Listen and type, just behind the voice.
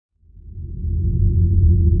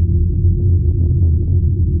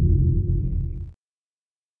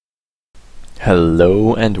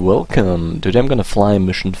Hello and welcome! Today I'm gonna fly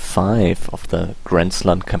mission 5 of the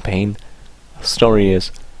Grenzland campaign. The story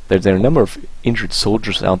is that there are a number of injured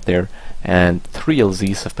soldiers out there, and 3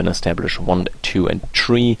 LZs have been established, 1, 2 and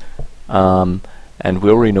 3. And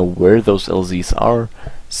we already know where those LZs are,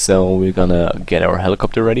 so we're gonna get our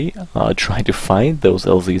helicopter ready, try to find those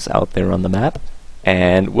LZs out there on the map,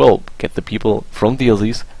 and we'll get the people from the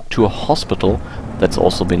LZs to a hospital that's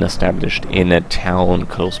also been established in a town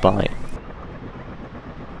close by.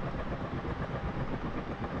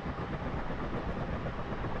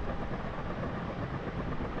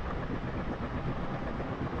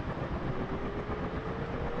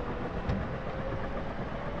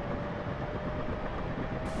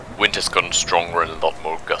 Wind has gotten stronger and a lot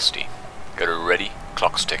more gusty. Get her ready,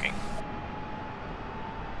 clock's ticking.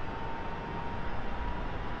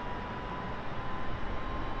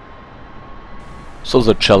 So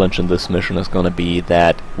the challenge in this mission is gonna be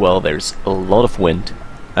that, well, there's a lot of wind,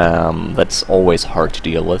 that's always hard to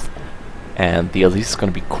deal with, and the LZ is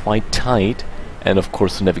gonna be quite tight, and of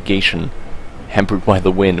course the navigation hampered by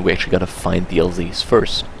the wind. We actually gotta find the LZs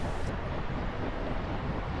first.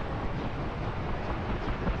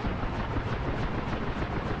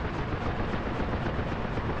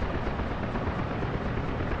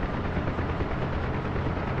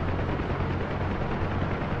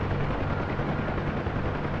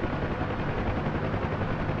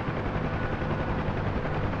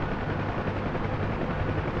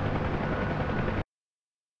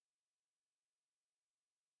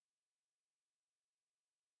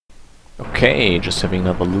 Okay, just having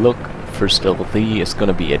another look. First LZ is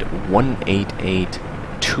gonna be at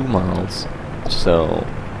 188.2 miles. So,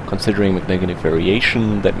 considering magnetic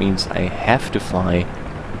variation, that means I have to fly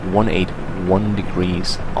 181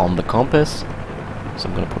 degrees on the compass. So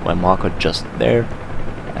I'm gonna put my marker just there,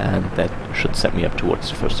 and that should set me up towards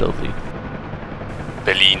the first LZ.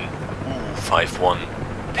 Berlin U51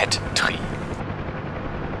 Pet 3.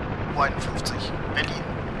 51, Berlin,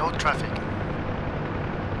 no traffic.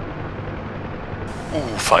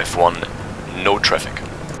 U51, no traffic.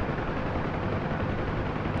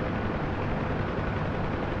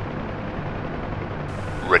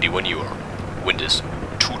 Ready when you are. Wind is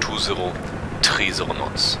 220, 30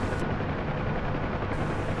 knots.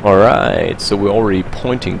 Alright, so we're already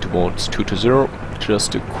pointing towards 220.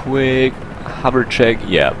 Just a quick hover check.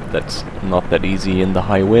 Yeah, that's not that easy in the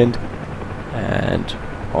high wind. And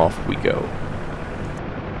off we go.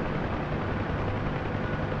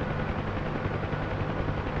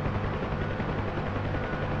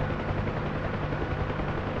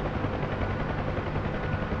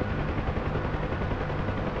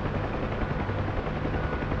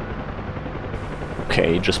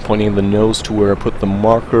 Okay, just pointing the nose to where I put the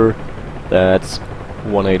marker. That's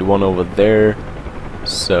 181 over there.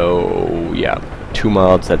 So, yeah, 2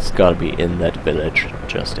 miles, that's gotta be in that village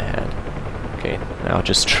just ahead. Okay, now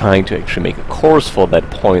just trying to actually make a course for that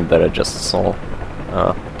point that I just saw,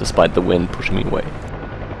 despite the wind pushing me away.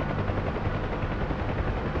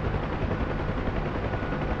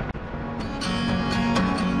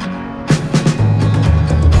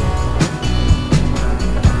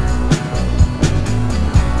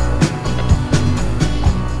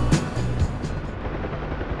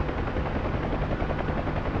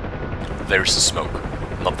 There's the smoke.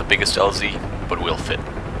 Not the biggest LZ, but will fit.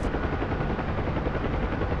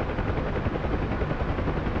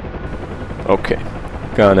 Okay,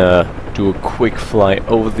 gonna do a quick fly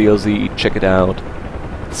over the LZ, check it out,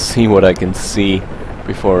 see what I can see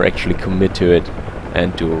before I actually commit to it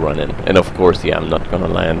and do a run-in. And of course, yeah, I'm not gonna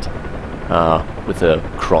land with a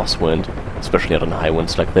crosswind, especially not on high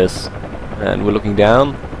winds like this. And we're looking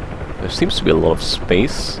down. There seems to be a lot of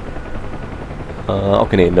space.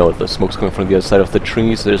 Okay, no, the smoke's coming from the other side of the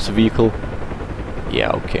trees. There's a vehicle. Yeah,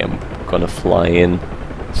 okay, I'm gonna fly in,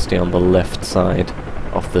 stay on the left side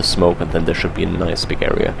of the smoke, and then there should be a nice big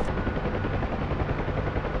area.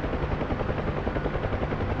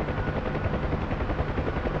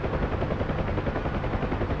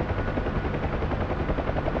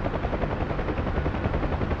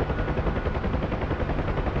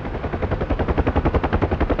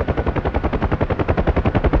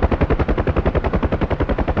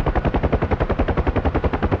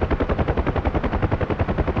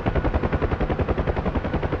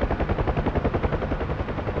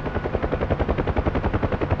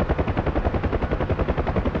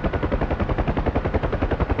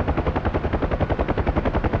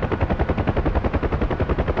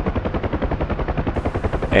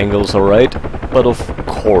 Angle's alright, but of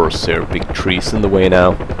course there are big trees in the way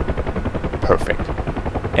now. Perfect.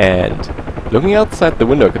 And Looking outside the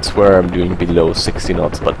window, I could swear I'm doing below 60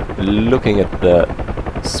 knots, but looking at the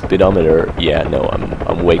speedometer, yeah, no,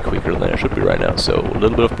 I'm way quicker than I should be right now. So a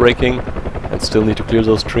little bit of braking, and still need to clear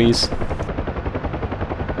those trees.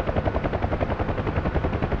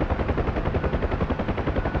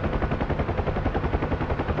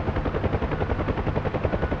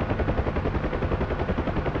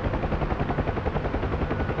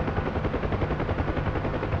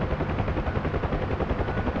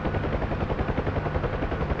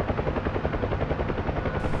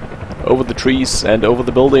 Over the trees and over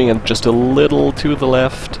the building and just a little to the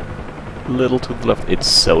left. It's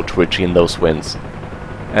so twitchy in those winds.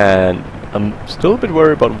 And I'm still a bit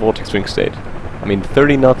worried about vortex swing state. I mean,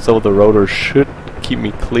 30 knots over the rotor should keep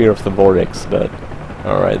me clear of the vortex, but...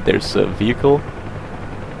 Alright, there's a vehicle.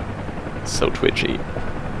 So twitchy.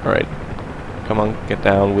 Alright, come on, get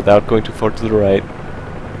down without going too far to the right.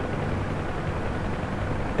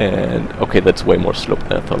 And... okay, that's way more slope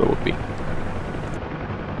than I thought it would be.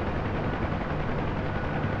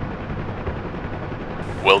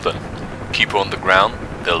 Well done. Keep her on the ground,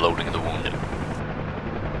 they're loading the wounded.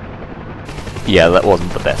 Yeah, that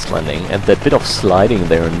wasn't the best landing, and that bit of sliding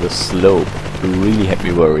there in the slope really had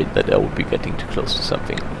me worried that I would be getting too close to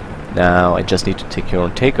something. Now I just need to take care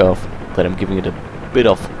on takeoff, that I'm giving it a bit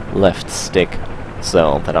of left stick,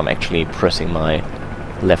 so that I'm actually pressing my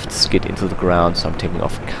left skid into the ground, so I'm taking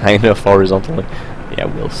off kind of horizontally. Yeah,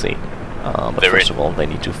 we'll see. But first of all, they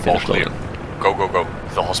need to finish loading. Go, go, go.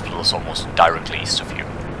 The hospital is almost directly east of you.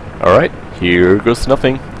 Alright, here goes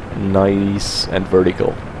nothing. Nice and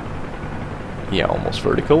vertical. Yeah, almost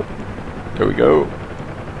vertical. There we go.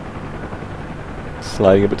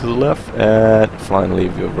 Sliding a bit to the left, and finally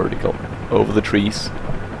we're vertical. Over the trees,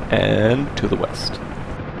 and to the west.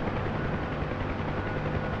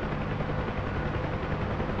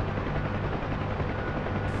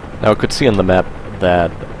 Now I could see on the map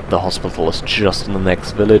that the hospital is just in the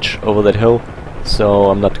next village over that hill,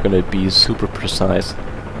 so I'm not gonna be super precise.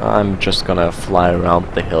 I'm just gonna fly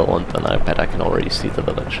around the hill and then I bet I can already see the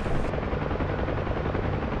village.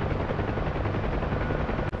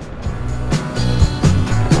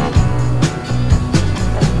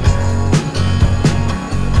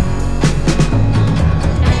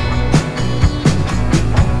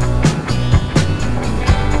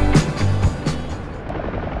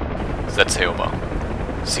 That's Heoba.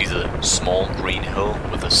 See the small green hill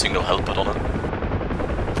with a single helipad on it?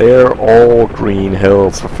 They're all green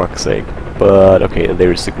hills, for fuck's sake. But, okay,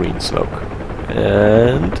 there's the green smoke.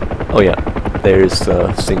 And... oh yeah, there's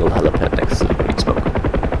a single helipad next to the green smoke.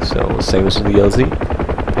 So, same as in the LZ.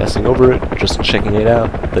 Passing over it, just checking it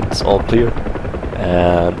out, that it's all clear.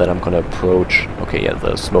 And then I'm gonna approach... okay, yeah,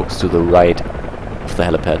 the smoke's to the right of the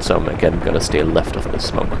helipad, so I'm again gonna stay left of the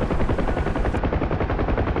smoke.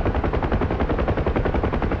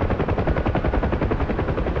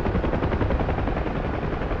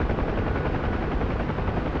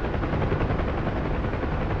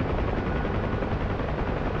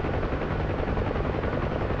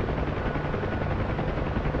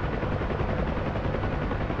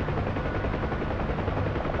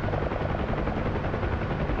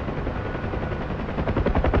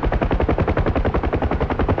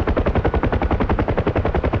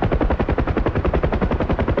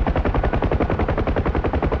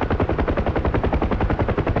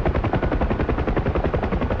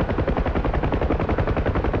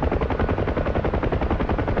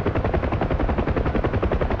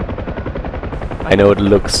 I know it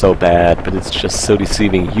looks so bad, but it's just so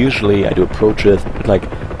deceiving. Usually I do approach it with like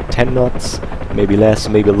 10 knots, maybe less,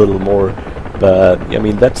 maybe a little more, but I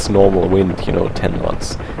mean that's normal wind, you know, 10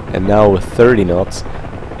 knots. And now with 30 knots,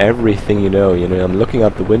 everything you know, I'm looking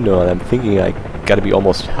out the window and I'm thinking I gotta be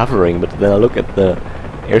almost hovering, but then I look at the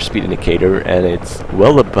airspeed indicator and it's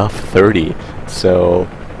well above 30. So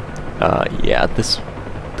yeah, this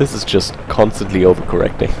is just constantly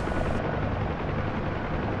overcorrecting.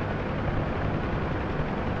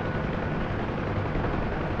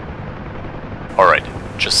 Alright,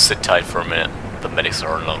 just sit tight for a minute. The medics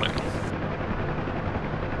are unloading.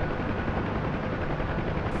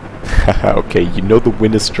 Okay, you know the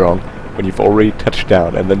wind is strong when you've already touched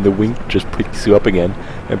down and then the wind just picks you up again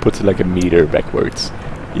and puts it like a meter backwards.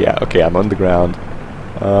 Yeah, okay, I'm on the ground.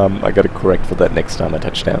 I gotta correct for that next time I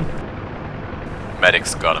touch down.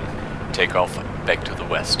 Medics got him. Take off back to the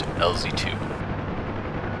west, LZ2.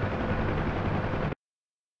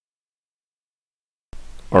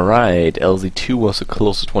 Alright, LZ2 was the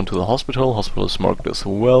closest one to the hospital. Hospital is marked as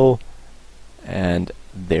well. And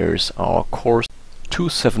there's our course.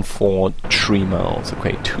 274 3 miles.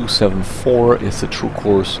 Okay, 274 is the true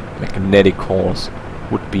course. Magnetic course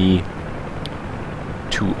would be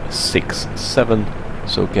 267.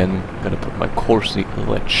 So again, I'm gonna put my course,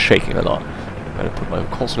 it's shaking a lot. I'm gonna put my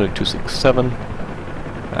course at 267,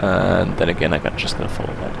 and then again I'm just gonna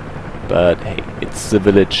follow that. But hey, it's the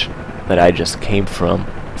village that I just came from,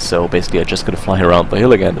 so basically I'm just gonna fly around the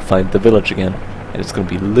hill again to find the village again, and it's gonna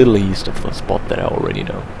be a little east of the spot that I already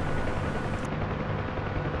know.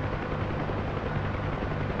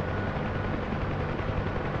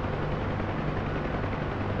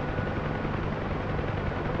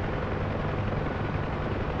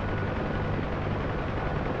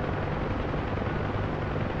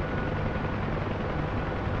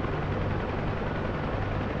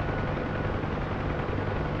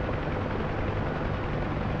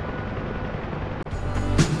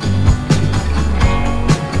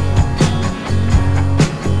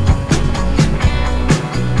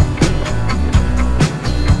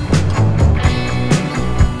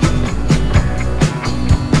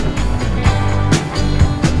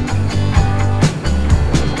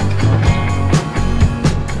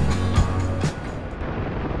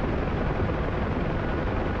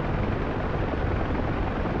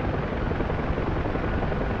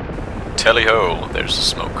 Tally-ho, there's the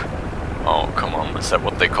smoke. Oh, come on, is that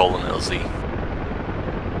what they call an LZ?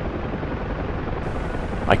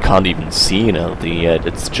 I can't even see an LD yet,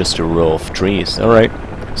 it's just a row of trees. Alright,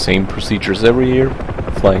 same procedures every year,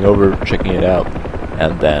 flying over, checking it out,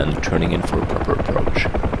 and then turning in for a proper approach.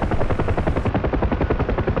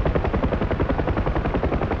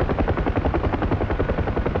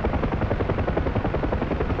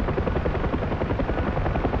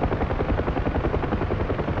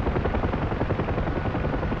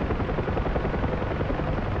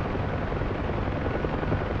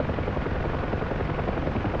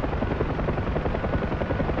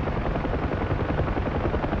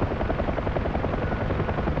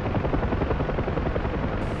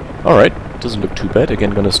 Alright, doesn't look too bad.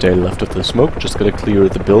 Again, gonna stay left of the smoke, just gotta clear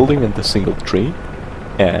the building and the single tree,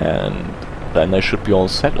 and then I should be all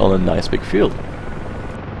set on a nice big field.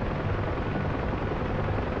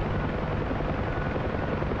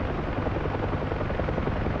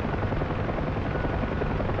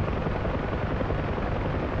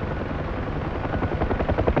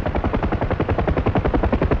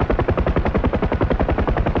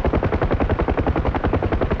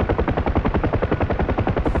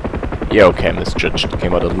 Yeah, okay, misjudged.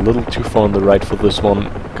 Came out a little too far on the right for this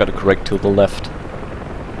one. Gotta correct to the left.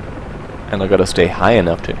 And I gotta stay high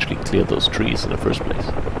enough to actually clear those trees in the first place.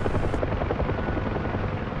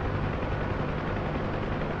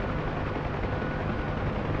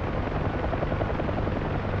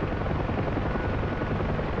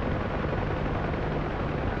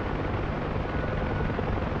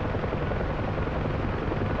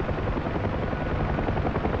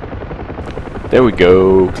 There we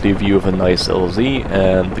go, clear view of a nice LZ,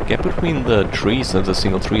 and the gap between the trees and the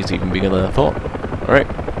single tree is even bigger than I thought. Alright,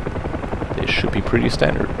 this should be pretty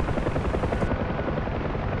standard.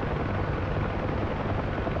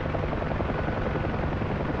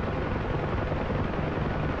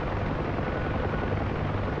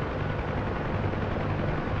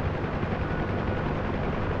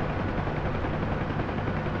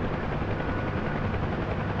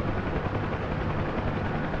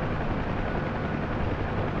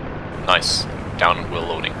 Nice. Down and wheel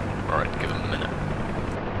loading. Alright, give him a minute.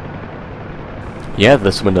 Yeah,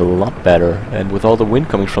 this went a lot better, and with all the wind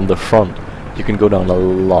coming from the front, you can go down a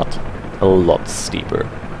lot steeper.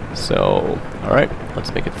 So, alright,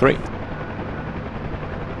 let's make it 3.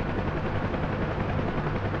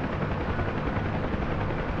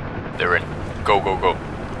 They're in. Go, go, go.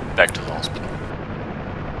 Back to the hospital.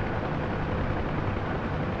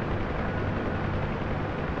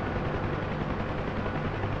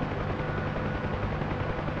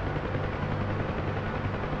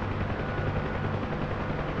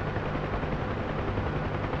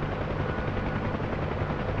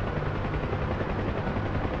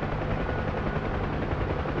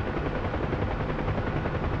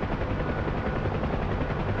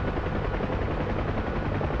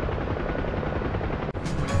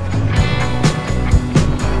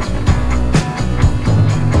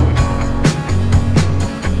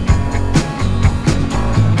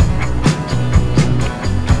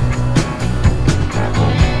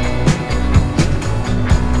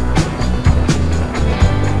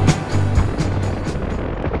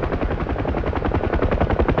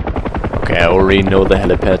 I already know the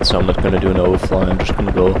helipad, so I'm not going to do an overfly. I'm just going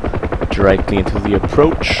to go directly into the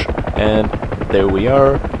approach, and there we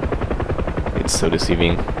are. It's so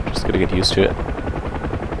deceiving. Just got to get used to it.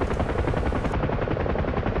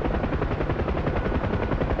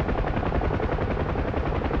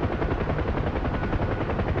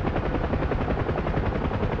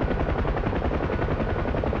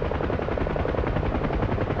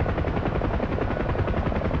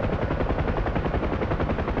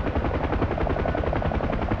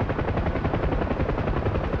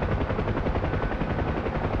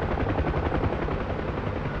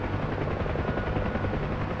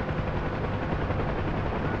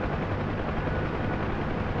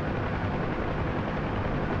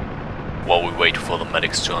 while we wait for the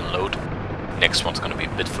medics to unload. Next one's gonna be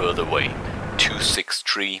a bit further away.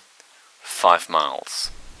 263, 5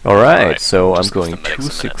 miles. Alright, so I'm just give going the medics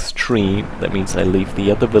a minute. 263, that means I leave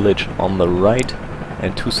the other village on the right,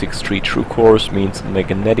 and 263 true course means make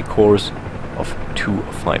a netty course of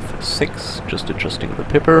 256, just adjusting the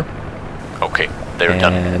pipper. Okay, they're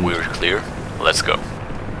done. And We're clear. Let's go.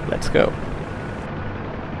 let's go.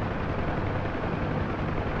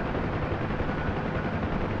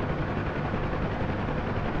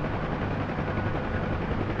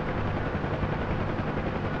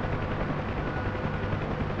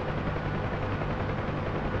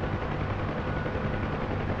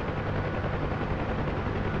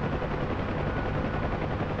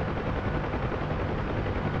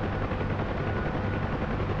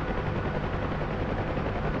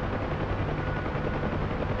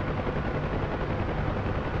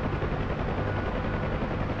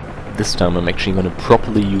 This time I'm actually going to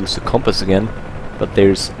properly use the compass again, but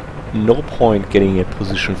there's no point getting a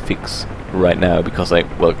position fix right now because I,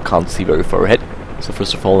 well, can't see very far ahead. So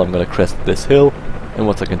first of all I'm going to crest this hill, and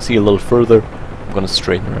once I can see a little further I'm going to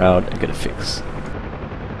straighten her out and get a fix.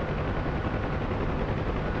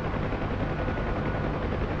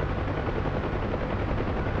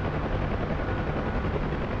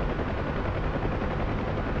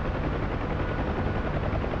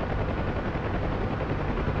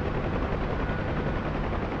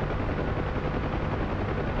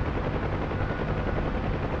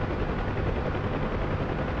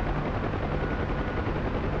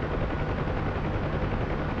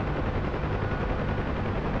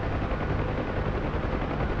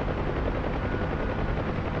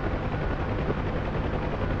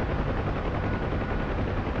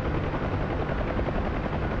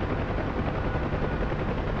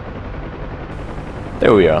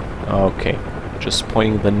 There we are. Okay. Just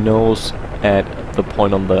pointing the nose at the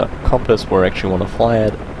point on the compass where I actually want to fly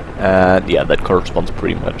at. And yeah, that corresponds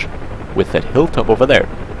pretty much with that hilltop over there.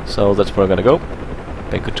 So that's where I'm gonna go.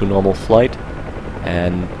 Back to normal flight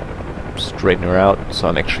and straighten her out so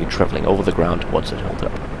I'm actually traveling over the ground towards that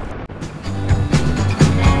hilltop.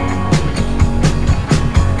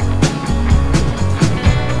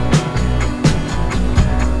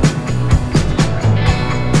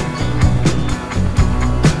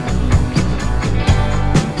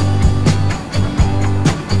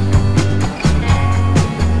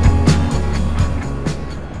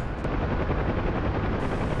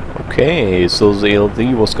 Okay, so the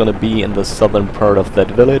LZ was gonna be in the southern part of that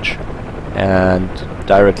village, and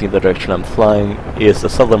directly in the direction I'm flying is the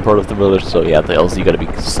southern part of the village, so yeah, the LZ gotta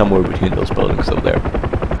be somewhere between those buildings over there.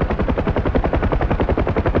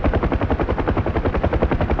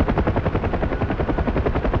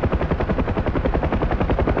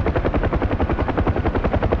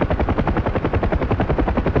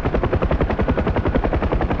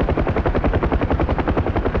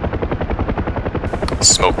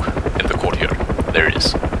 Smoke in the courtyard. There it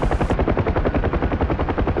is.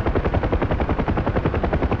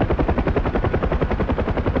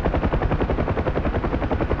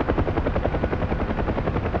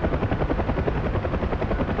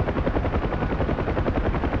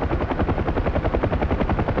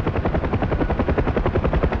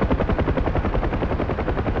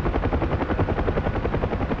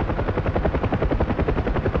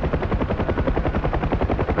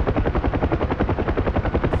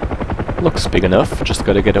 Looks big enough, just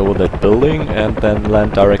gotta get over that building and then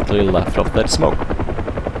land directly left of that smoke.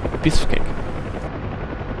 Piece of cake.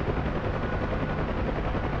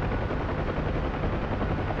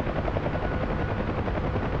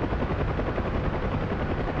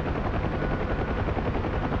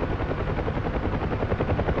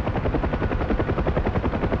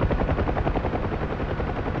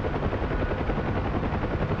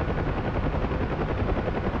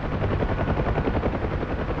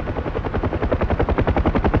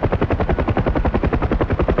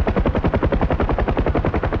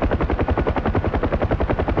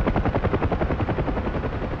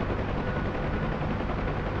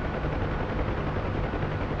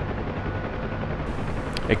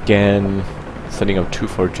 Again, setting up too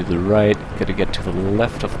far to the right, gotta get to the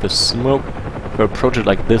left of the smoke. If I approach it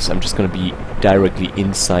like this, I'm just gonna be directly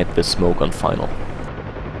inside the smoke on final.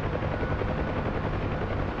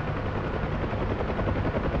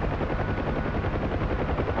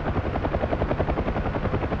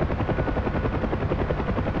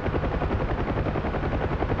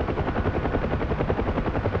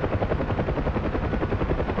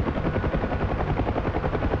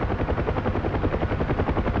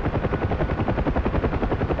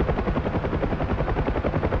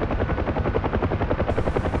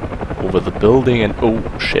 over the building, and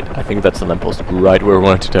oh shit, I think that's the lamppost right where I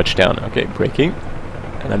wanted to touch down. Okay, braking,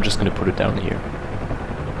 and I'm just gonna put it down here.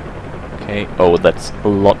 Okay, oh, that's a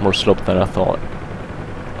lot more sloped than I thought.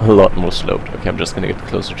 A lot more sloped. Okay, I'm just gonna get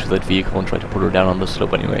closer to that vehicle and try to put her down on the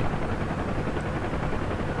slope anyway.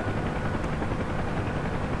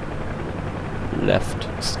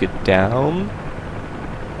 Left, skid down.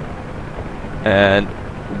 And,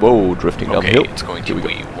 whoa, drifting downhill. Okay, it's going to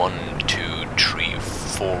be 1, 2, 3,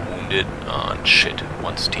 4 wounded. And shit,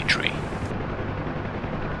 1's T3.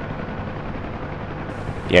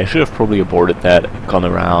 Yeah, I should have probably aborted that, gone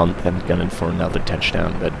around, and gone in for another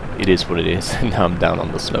touchdown, but it is what it is, and now I'm down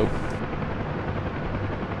on the slope.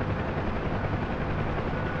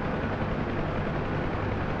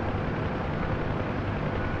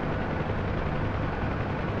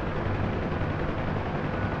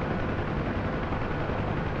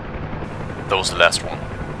 That was the last one.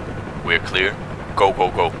 We're clear. Go,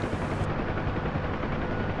 go, go.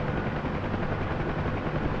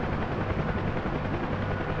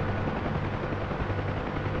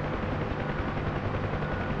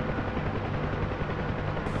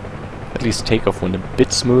 At least takeoff went a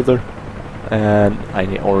bit smoother, and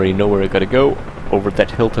I already know where I gotta go, over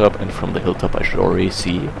that hilltop, and from the hilltop I should already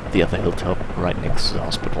see the other hilltop right next to the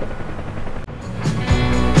hospital.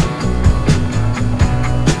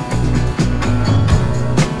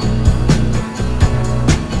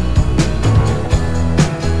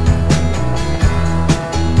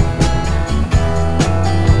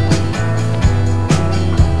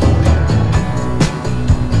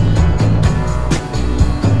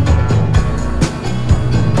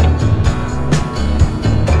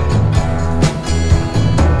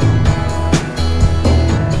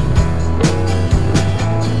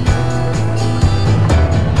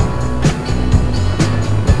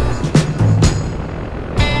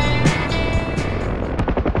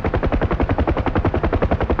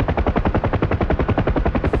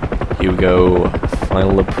 Here we go,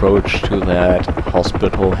 final approach to that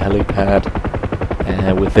hospital helipad,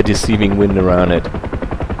 with the deceiving wind around it.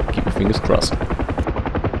 Keep your fingers crossed.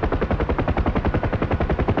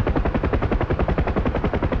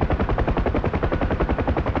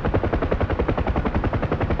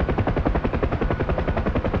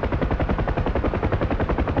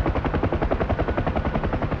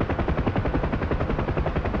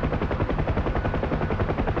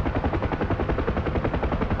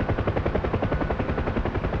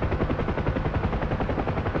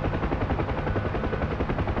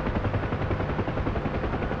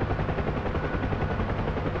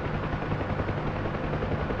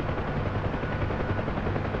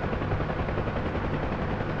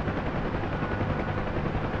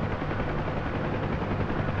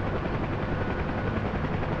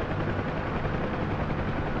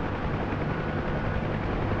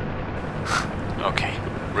 Okay,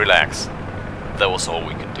 relax. That was all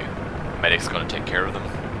we could do. Medic's gonna take care of them.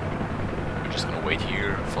 We're just gonna wait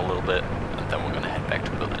here for a little bit, and then we're gonna head back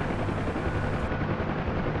to Berlin.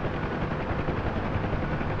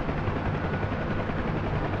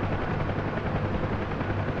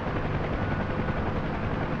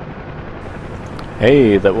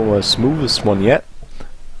 Hey, that one was smoothest one yet.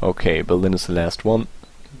 Okay, Berlin is the last one.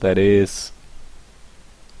 That is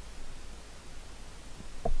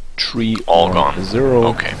 3 All gone. 0.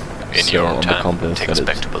 Okay, in so your own on the time, compass take that us is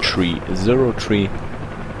back to Berlin. 303.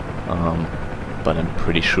 But I'm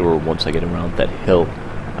pretty sure once I get around that hill,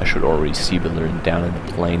 I should already see Berlin down in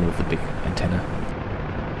the plain with the big antenna.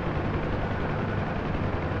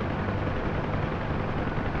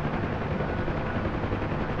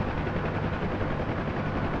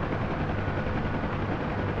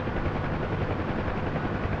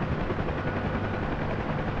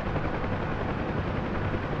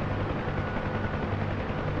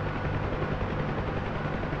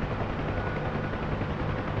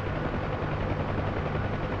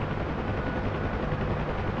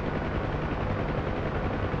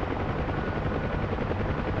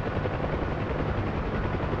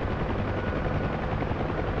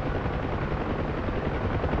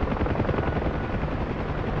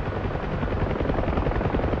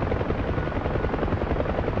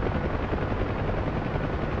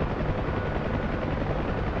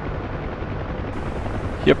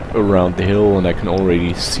 Yep, around the hill, and I can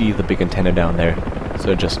already see the big antenna down there.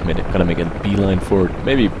 So I just gotta make a beeline for it,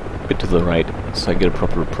 maybe a bit to the right, so I get a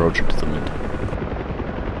proper approach into the wind.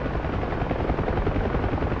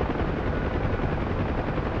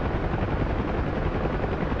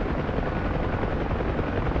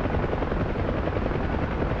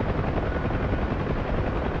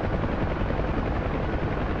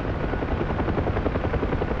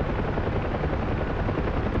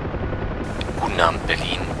 UNAM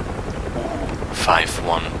Berlin,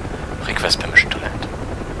 Uhu-51, request permission to land.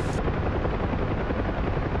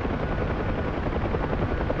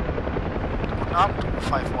 UNAM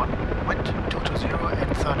 251, wind 220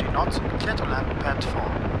 at 30 knots, clear to land, band 4.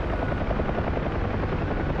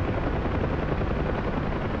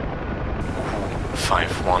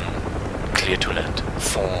 Uhu-51, clear to land,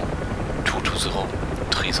 4220,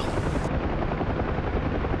 30.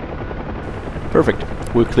 Perfect.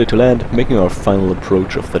 We're clear to land, making our final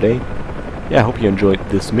approach of the day. Yeah, I hope you enjoyed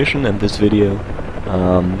this mission and this video.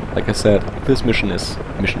 Like I said, this mission is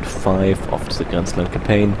mission 5 of the Grenzland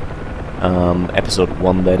campaign. Episode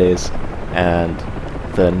 1 that is, and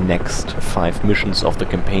the next 5 missions of the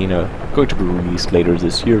campaign are going to be released later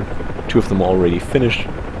this year. 2 of them are already finished.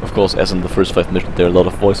 Of course, as in the first 5 missions, there are a lot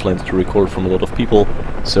of voice lines to record from a lot of people,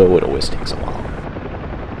 so it always takes a while.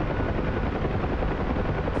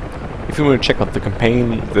 If you want to check out the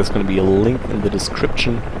campaign, there's going to be a link in the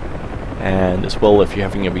description, and as well, if you're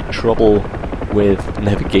having any trouble with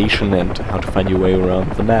navigation and how to find your way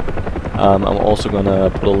around the map, I'm also going to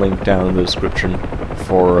put a link down in the description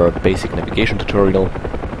for a basic navigation tutorial.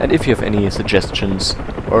 And if you have any suggestions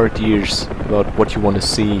or ideas about what you want to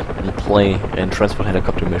see and play in transport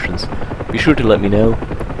helicopter missions, be sure to let me know.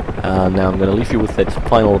 Now I'm going to leave you with that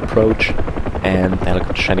final approach and the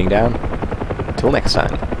helicopter shining down. Till next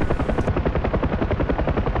time.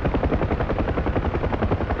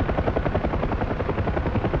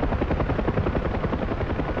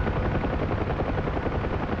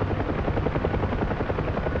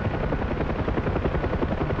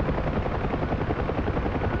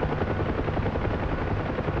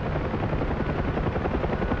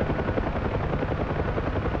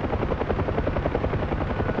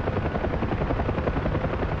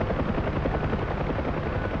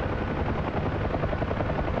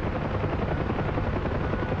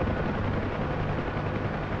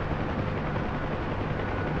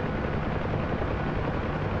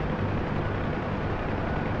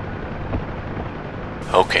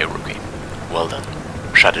 Okay, Rookie. Well done.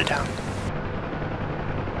 Shut it down.